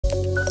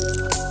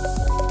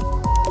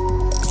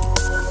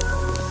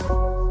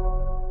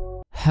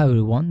Hi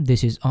everyone,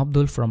 this is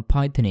Abdul from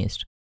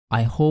Pythonist.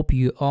 I hope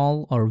you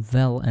all are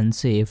well and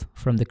safe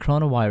from the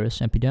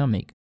coronavirus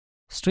epidemic.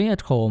 Stay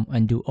at home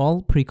and do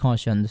all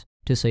precautions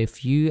to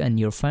save you and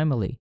your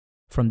family.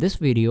 From this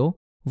video,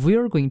 we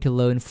are going to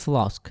learn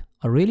Flask,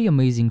 a really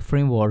amazing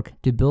framework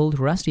to build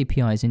REST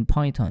APIs in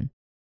Python.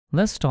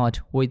 Let's start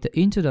with the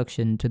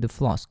introduction to the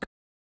Flask.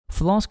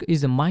 Flask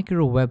is a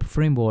micro web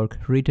framework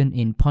written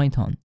in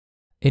Python.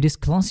 It is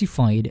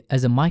classified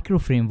as a micro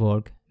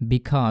framework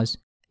because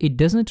it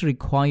doesn't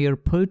require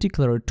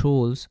particular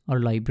tools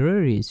or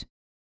libraries.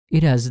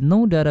 It has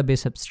no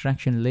database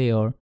abstraction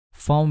layer,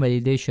 form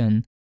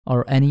validation,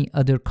 or any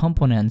other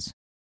components,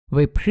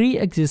 where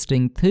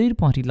pre-existing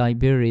third-party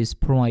libraries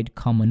provide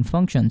common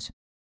functions.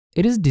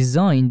 It is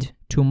designed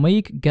to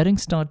make getting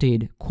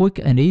started quick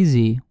and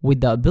easy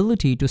with the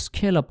ability to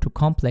scale up to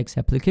complex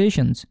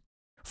applications.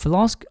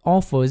 Flask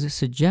offers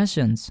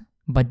suggestions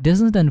but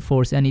doesn't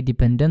enforce any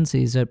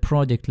dependencies or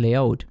project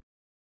layout.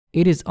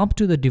 It is up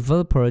to the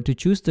developer to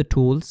choose the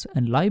tools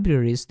and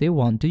libraries they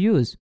want to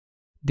use.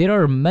 There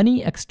are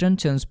many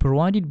extensions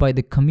provided by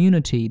the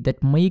community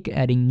that make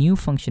adding new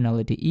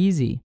functionality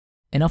easy.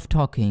 Enough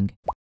talking.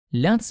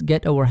 Let's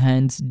get our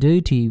hands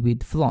dirty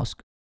with Flask.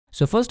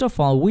 So first of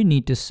all, we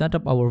need to set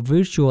up our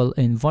virtual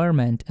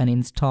environment and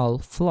install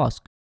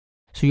Flask.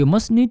 So you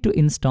must need to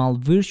install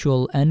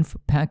virtual env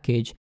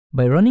package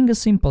by running a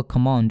simple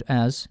command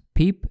as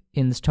pip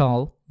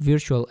install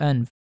virtual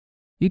env.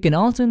 You can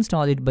also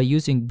install it by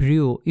using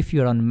brew if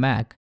you're on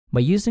Mac by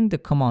using the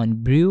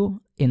command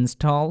brew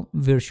install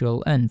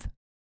virtual env.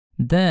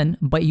 Then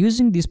by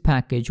using this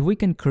package we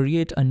can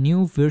create a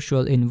new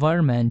virtual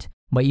environment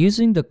by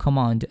using the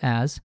command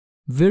as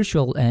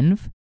virtual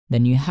env.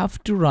 Then you have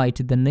to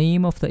write the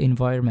name of the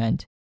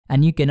environment,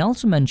 and you can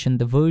also mention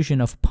the version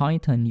of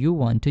Python you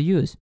want to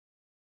use.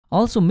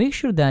 Also make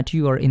sure that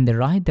you are in the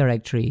right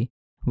directory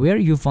where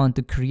you want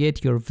to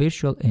create your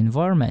virtual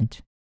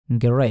environment.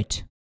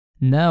 Great.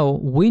 Now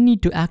we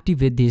need to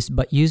activate this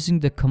by using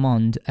the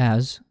command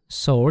as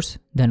source,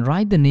 then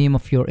write the name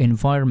of your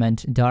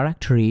environment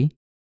directory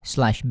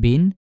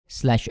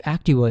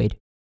 /bin/activate.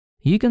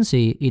 You can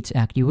see it's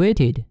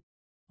activated.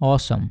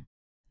 Awesome.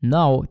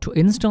 Now to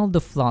install the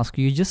Flask,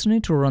 you just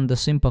need to run the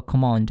simple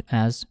command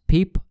as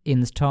pip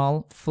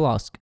install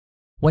Flask.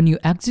 When you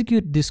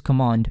execute this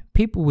command,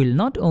 pip will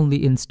not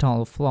only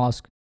install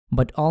Flask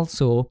but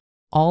also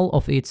all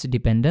of its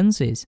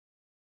dependencies.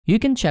 You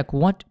can check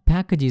what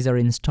packages are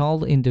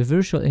installed in the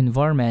virtual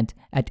environment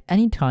at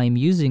any time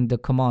using the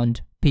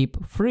command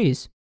pip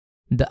freeze.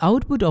 The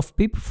output of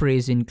pip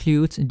freeze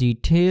includes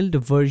detailed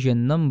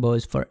version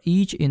numbers for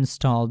each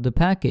installed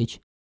package.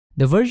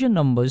 The version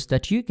numbers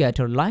that you get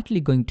are likely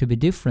going to be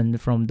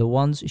different from the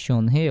ones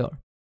shown here.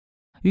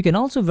 You can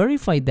also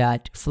verify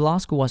that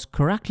Flask was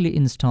correctly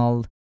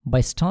installed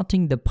by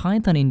starting the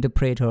Python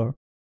interpreter.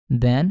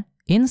 Then,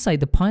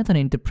 inside the Python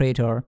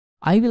interpreter,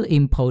 I will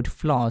import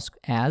Flask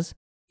as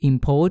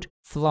import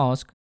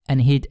Flask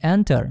and hit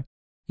enter.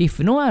 If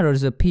no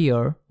errors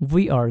appear,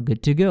 we are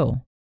good to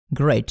go.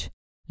 Great.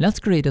 Let's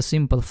create a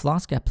simple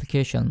Flask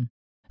application.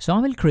 So I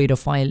will create a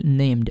file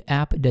named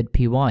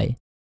app.py.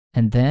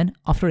 And then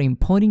after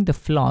importing the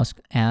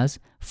Flask as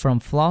from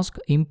Flask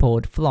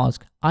import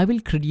Flask, I will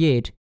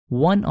create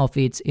one of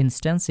its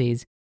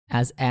instances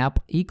as app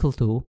equal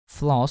to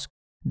Flask.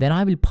 Then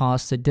I will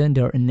pass the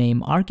dunder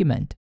name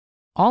argument.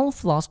 All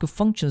Flask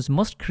functions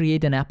must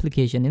create an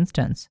application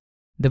instance.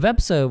 The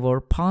web server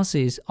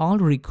passes all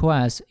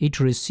requests it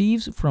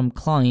receives from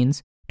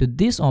clients to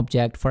this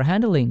object for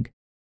handling,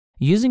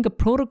 using a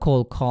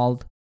protocol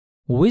called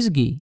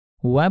WSGI,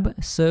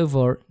 Web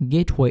Server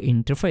Gateway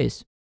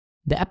Interface.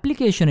 The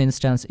application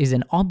instance is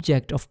an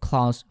object of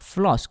class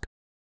Flask.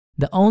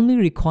 The only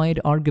required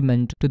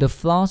argument to the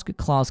Flask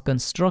class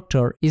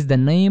constructor is the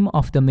name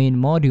of the main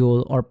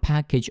module or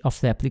package of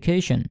the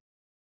application.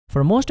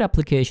 For most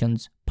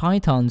applications,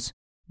 Python's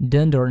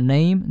dunder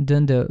name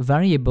dunder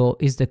variable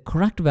is the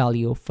correct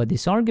value for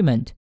this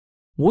argument.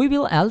 We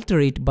will alter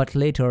it but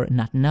later,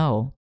 not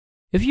now.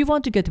 If you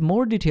want to get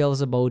more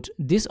details about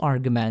this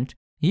argument,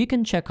 you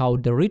can check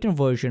out the written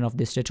version of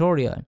this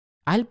tutorial.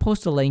 I'll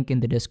post a link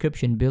in the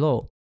description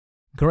below.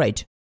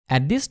 Great.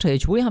 At this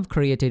stage, we have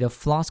created a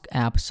Flask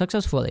app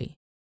successfully.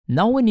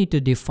 Now we need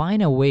to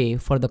define a way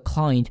for the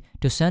client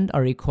to send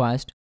a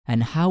request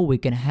and how we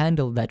can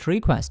handle that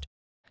request.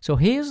 So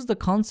here's the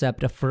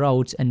concept of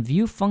routes and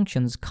view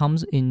functions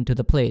comes into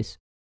the place.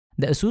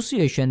 The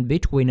association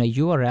between a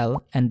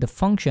URL and the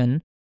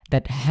function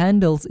that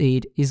handles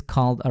it is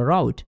called a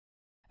route.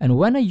 And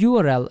when a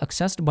URL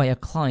accessed by a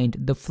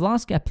client, the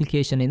Flask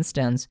application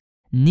instance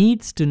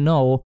needs to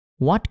know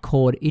what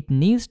code it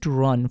needs to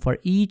run for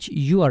each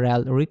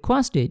URL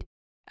requested,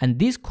 and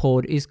this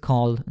code is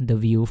called the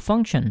view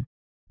function.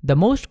 The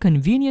most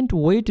convenient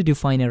way to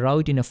define a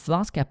route in a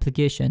Flask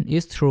application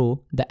is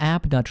through the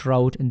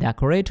app.route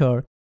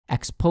decorator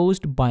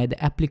exposed by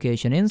the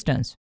application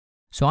instance.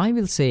 So I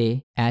will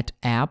say at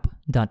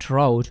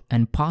app.route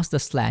and pass the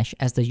slash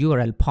as the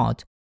URL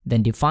path,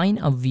 then define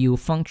a view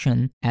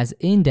function as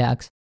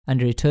index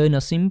and return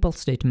a simple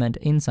statement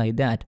inside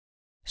that.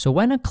 So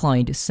when a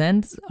client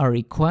sends a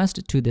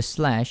request to the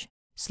slash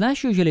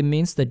usually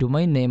means the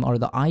domain name or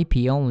the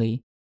IP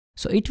only.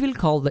 So it will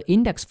call the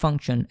index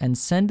function and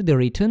send the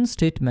return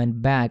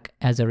statement back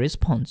as a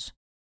response.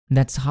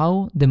 That's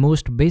how the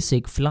most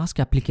basic Flask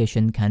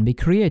application can be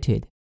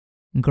created.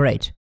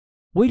 Great!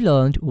 We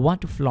learned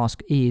what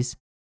Flask is,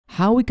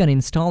 how we can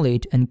install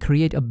it and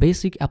create a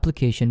basic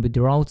application with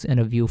routes and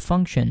a view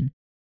function.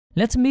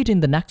 Let's meet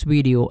in the next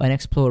video and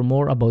explore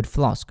more about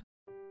Flask.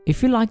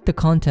 If you liked the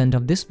content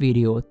of this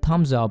video,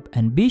 thumbs up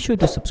and be sure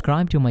to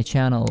subscribe to my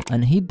channel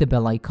and hit the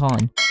bell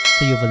icon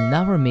so you will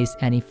never miss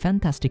any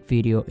fantastic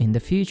video in the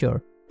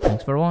future.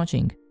 Thanks for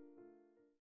watching.